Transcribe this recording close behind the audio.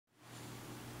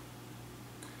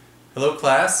Hello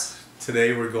class,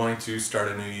 today we're going to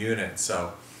start a new unit.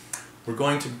 So we're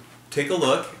going to take a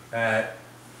look at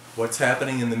what's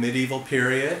happening in the medieval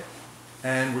period,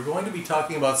 and we're going to be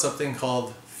talking about something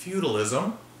called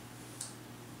feudalism.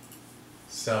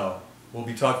 So we'll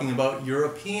be talking about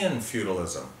European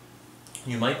feudalism.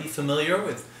 You might be familiar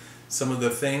with some of the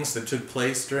things that took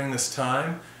place during this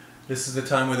time. This is the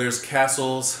time where there's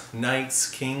castles, knights,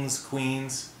 kings,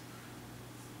 queens.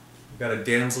 We've got a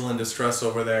damsel in distress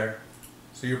over there.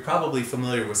 So you're probably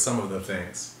familiar with some of the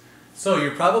things. So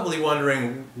you're probably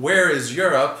wondering, where is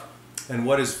Europe and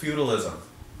what is feudalism?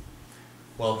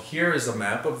 Well, here is a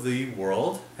map of the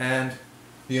world, and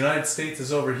the United States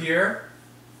is over here.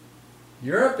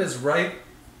 Europe is right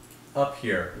up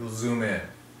here. We'll zoom in.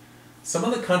 Some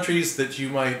of the countries that you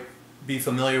might be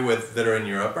familiar with that are in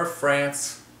Europe are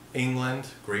France, England,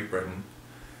 Great Britain,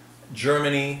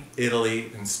 Germany,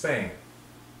 Italy, and Spain.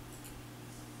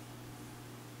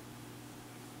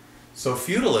 So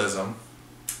feudalism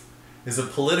is a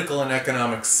political and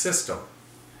economic system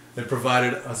that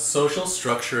provided a social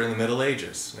structure in the Middle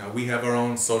Ages. Now we have our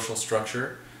own social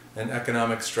structure and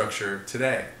economic structure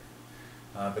today.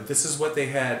 But this is what they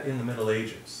had in the Middle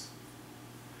Ages.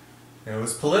 And it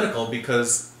was political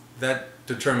because that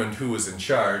determined who was in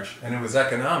charge, and it was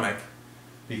economic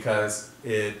because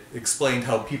it explained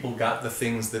how people got the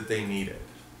things that they needed.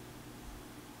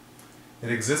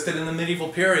 It existed in the medieval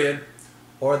period,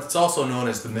 or it's also known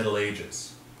as the Middle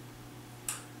Ages.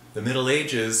 The Middle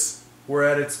Ages were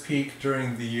at its peak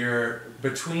during the year,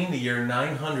 between the year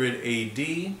 900 AD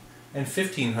and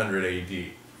 1500 AD.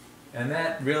 And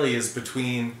that really is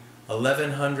between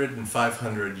 1100 and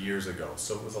 500 years ago,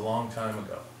 so it was a long time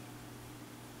ago.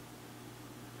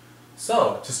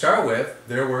 So, to start with,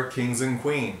 there were kings and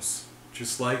queens.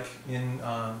 Just like in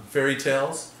fairy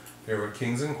tales, there were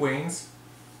kings and queens.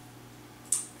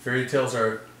 Fairy tales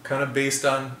are kind of based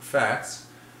on facts.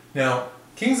 Now,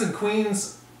 kings and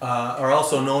queens are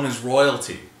also known as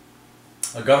royalty.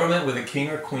 A government with a king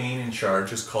or queen in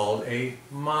charge is called a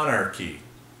monarchy.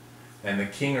 And the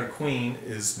king or queen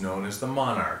is known as the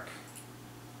monarch.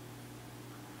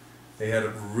 They had a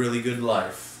really good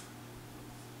life.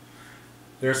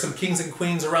 There are some kings and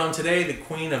queens around today. The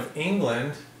Queen of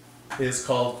England is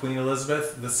called Queen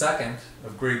Elizabeth II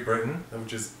of Great Britain,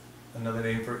 which is another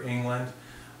name for England.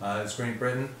 It's Great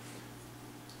Britain.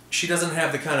 She doesn't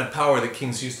have the kind of power that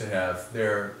kings used to have.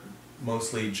 They're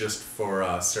mostly just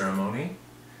for ceremony.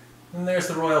 And there's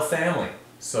the royal family.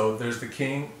 So there's the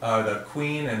king, the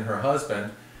queen and her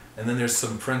husband, and then there's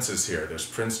some princes here. There's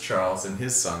Prince Charles and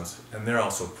his sons, and they're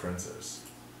also princes.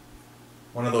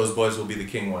 One of those boys will be the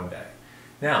king one day.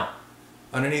 Now,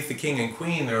 underneath the king and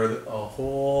queen, there are a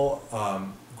whole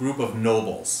group of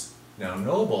nobles. Now,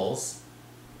 nobles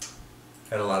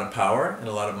had a lot of power and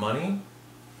a lot of money.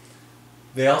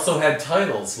 They also had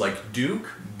titles like Duke,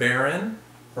 Baron,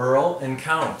 Earl, and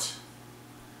Count.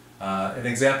 An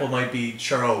example might be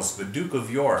Charles, the Duke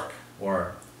of York,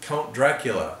 or Count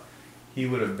Dracula. He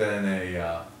would have been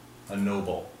a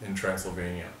noble in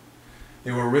Transylvania.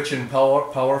 They were rich and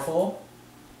powerful.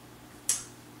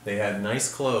 They had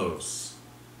nice clothes.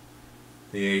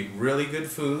 They ate really good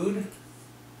food.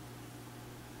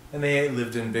 And they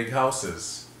lived in big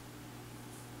houses.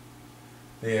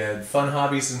 They had fun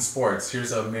hobbies and sports.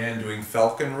 Here's a man doing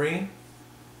falconry.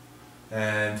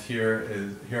 And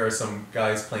here are some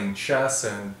guys playing chess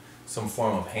and some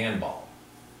form of handball.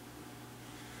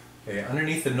 Okay,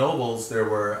 underneath the nobles there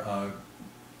were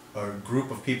a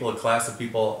group of people, a class of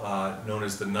people known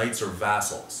as the knights or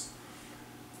vassals.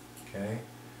 Okay,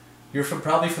 you're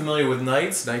probably familiar with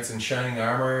knights in shining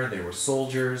armor. They were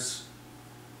soldiers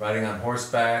riding on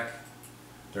horseback.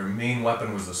 Their main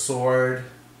weapon was a sword,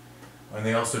 and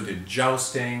they also did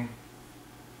jousting.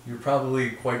 You're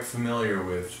probably quite familiar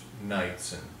with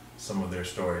knights and some of their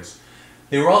stories.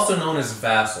 They were also known as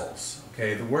vassals.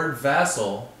 Okay, the word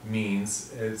vassal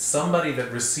means it's somebody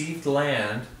that received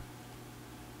land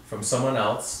from someone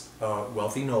else, a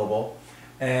wealthy noble,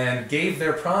 and gave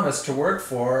their promise to work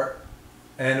for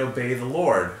and obey the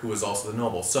lord, who was also the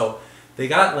noble. So they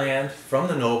got land from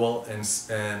the noble,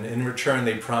 and in return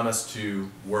they promised to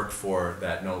work for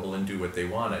that noble and do what they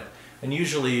wanted. And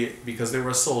usually, because they were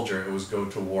a soldier, it was go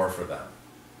to war for them.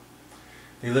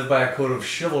 They lived by a code of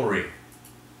chivalry.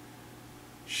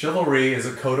 Chivalry is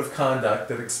a code of conduct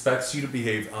that expects you to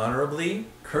behave honorably,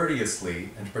 courteously,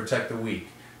 and to protect the weak.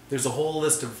 There's a whole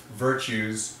list of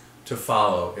virtues to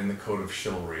follow in the code of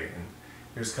chivalry. And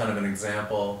here's kind of an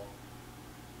example.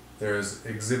 There's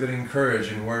exhibiting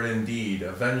courage in word and deed,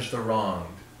 avenge the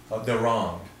wronged.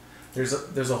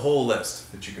 There's a whole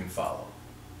list that you can follow.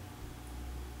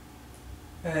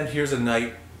 And here's a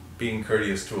knight being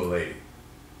courteous to a lady.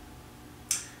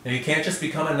 Now you can't just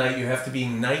become a knight, you have to be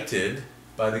knighted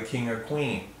by the king or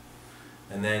queen.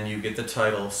 And then you get the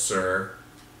title Sir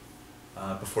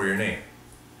before your name.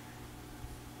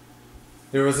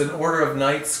 There was an order of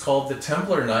knights called the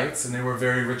Templar Knights, and they were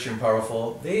very rich and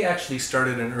powerful. They actually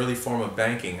started an early form of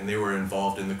banking, and they were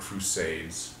involved in the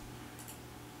Crusades.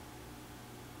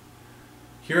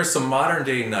 Here are some modern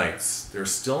day knights. They're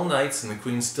still knights, and the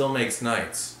queen still makes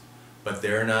knights, but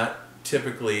they're not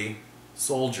typically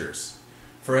soldiers.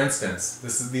 For instance,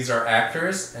 these are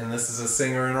actors, and this is a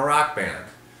singer in a rock band.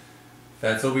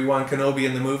 That's Obi-Wan Kenobi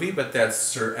in the movie, but that's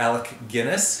Sir Alec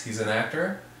Guinness. He's an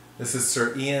actor. This is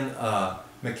Sir Ian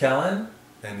McKellen,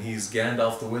 and he's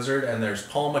Gandalf the Wizard. And there's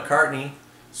Paul McCartney,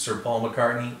 Sir Paul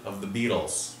McCartney of the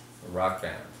Beatles, the rock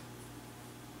band.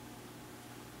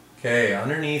 Okay,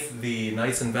 underneath the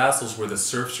knights and vassals were the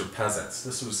serfs or peasants.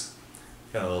 This was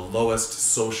kind of the lowest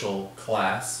social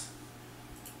class.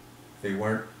 They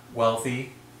weren't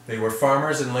wealthy. They were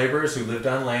farmers and laborers who lived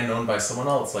on land owned by someone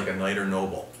else, like a knight or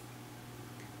noble.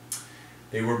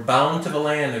 They were bound to the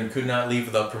land and could not leave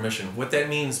without permission. What that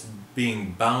means,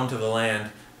 being bound to the land,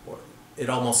 it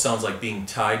almost sounds like being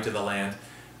tied to the land.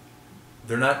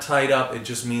 They're not tied up, it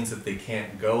just means that they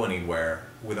can't go anywhere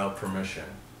without permission.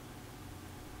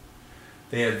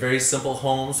 They had very simple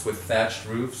homes with thatched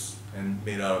roofs and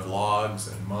made out of logs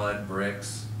and mud,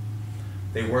 bricks.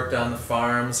 They worked on the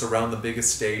farms around the big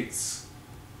estates.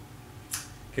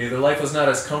 Okay, their life was not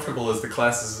as comfortable as the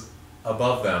classes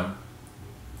above them.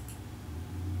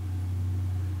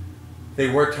 They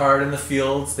worked hard in the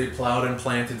fields, they plowed and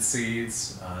planted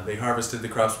seeds, they harvested the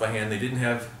crops by hand. They didn't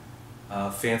have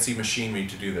fancy machinery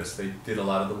to do this. They did a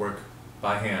lot of the work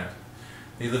by hand.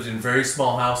 They lived in very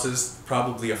small houses,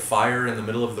 probably a fire in the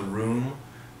middle of the room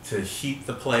to heat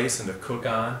the place and to cook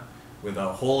on, with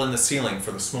a hole in the ceiling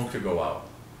for the smoke to go out.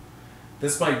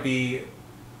 This might be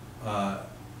a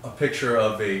picture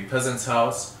of a peasant's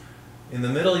house. In the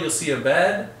middle you'll see a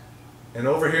bed, and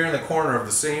over here in the corner of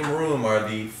the same room are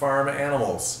the farm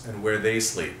animals and where they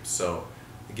sleep. So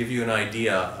to give you an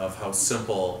idea of how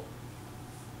simple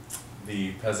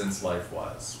the peasant's life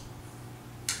was.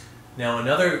 Now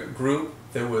another group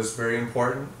that was very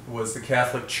important was the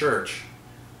Catholic Church.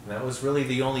 And that was really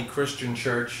the only Christian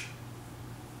church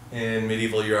in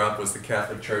medieval Europe, was the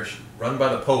Catholic Church, run by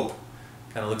the Pope.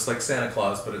 Kind of looks like Santa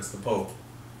Claus, but it's the Pope.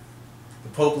 The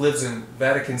Pope lives in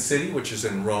Vatican City, which is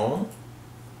in Rome.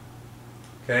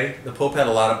 Okay? The Pope had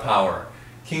a lot of power.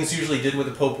 Kings usually did what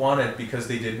the Pope wanted because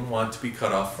they didn't want to be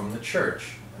cut off from the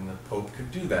church. And the Pope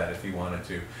could do that if he wanted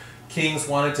to. Kings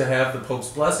wanted to have the Pope's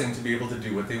blessing to be able to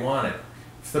do what they wanted.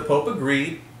 If the Pope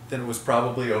agreed, then it was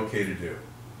probably okay to do.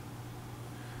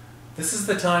 This is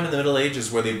the time in the Middle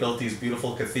Ages where they built these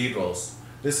beautiful cathedrals.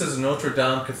 This is Notre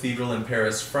Dame Cathedral in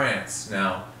Paris, France.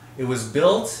 Now, it was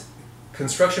built,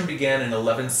 construction began in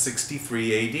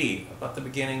 1163 AD, about the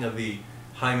beginning of the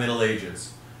High Middle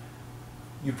Ages.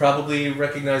 You probably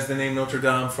recognize the name Notre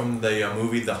Dame from the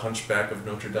movie The Hunchback of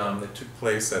Notre Dame that took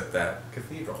place at that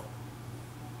cathedral.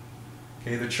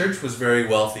 Okay, the church was very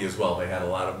wealthy as well. They had a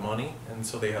lot of money, and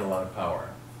so they had a lot of power.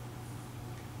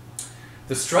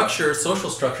 The structure, social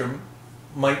structure,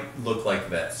 might look like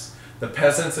this. The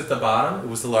peasants at the bottom, it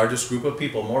was the largest group of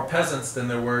people. More peasants than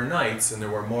there were knights, and there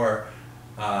were more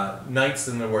knights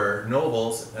than there were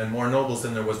nobles, and more nobles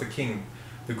than there was the king.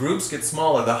 The groups get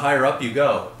smaller the higher up you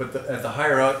go, but at the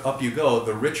higher up you go,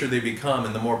 the richer they become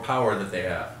and the more power that they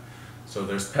have. So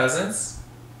there's peasants,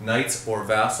 knights or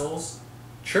vassals,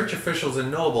 church officials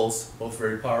and nobles, both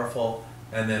very powerful,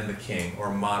 and then the king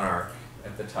or monarch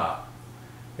at the top.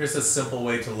 Here's a simple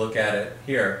way to look at it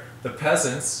here. The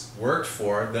peasants worked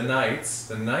for the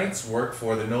knights worked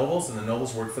for the nobles, and the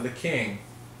nobles worked for the king.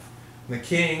 And the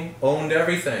king owned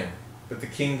everything, but the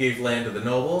king gave land to the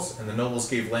nobles, and the nobles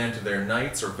gave land to their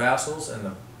knights or vassals,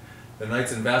 and the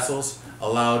knights and vassals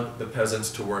allowed the peasants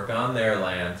to work on their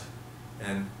land,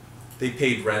 and they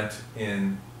paid rent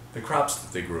in the crops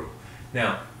that they grew.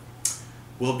 Now,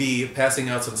 we'll be passing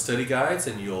out some study guides,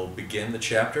 and you'll begin the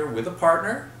chapter with a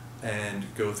partner and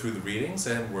go through the readings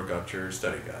and work out your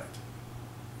study guide.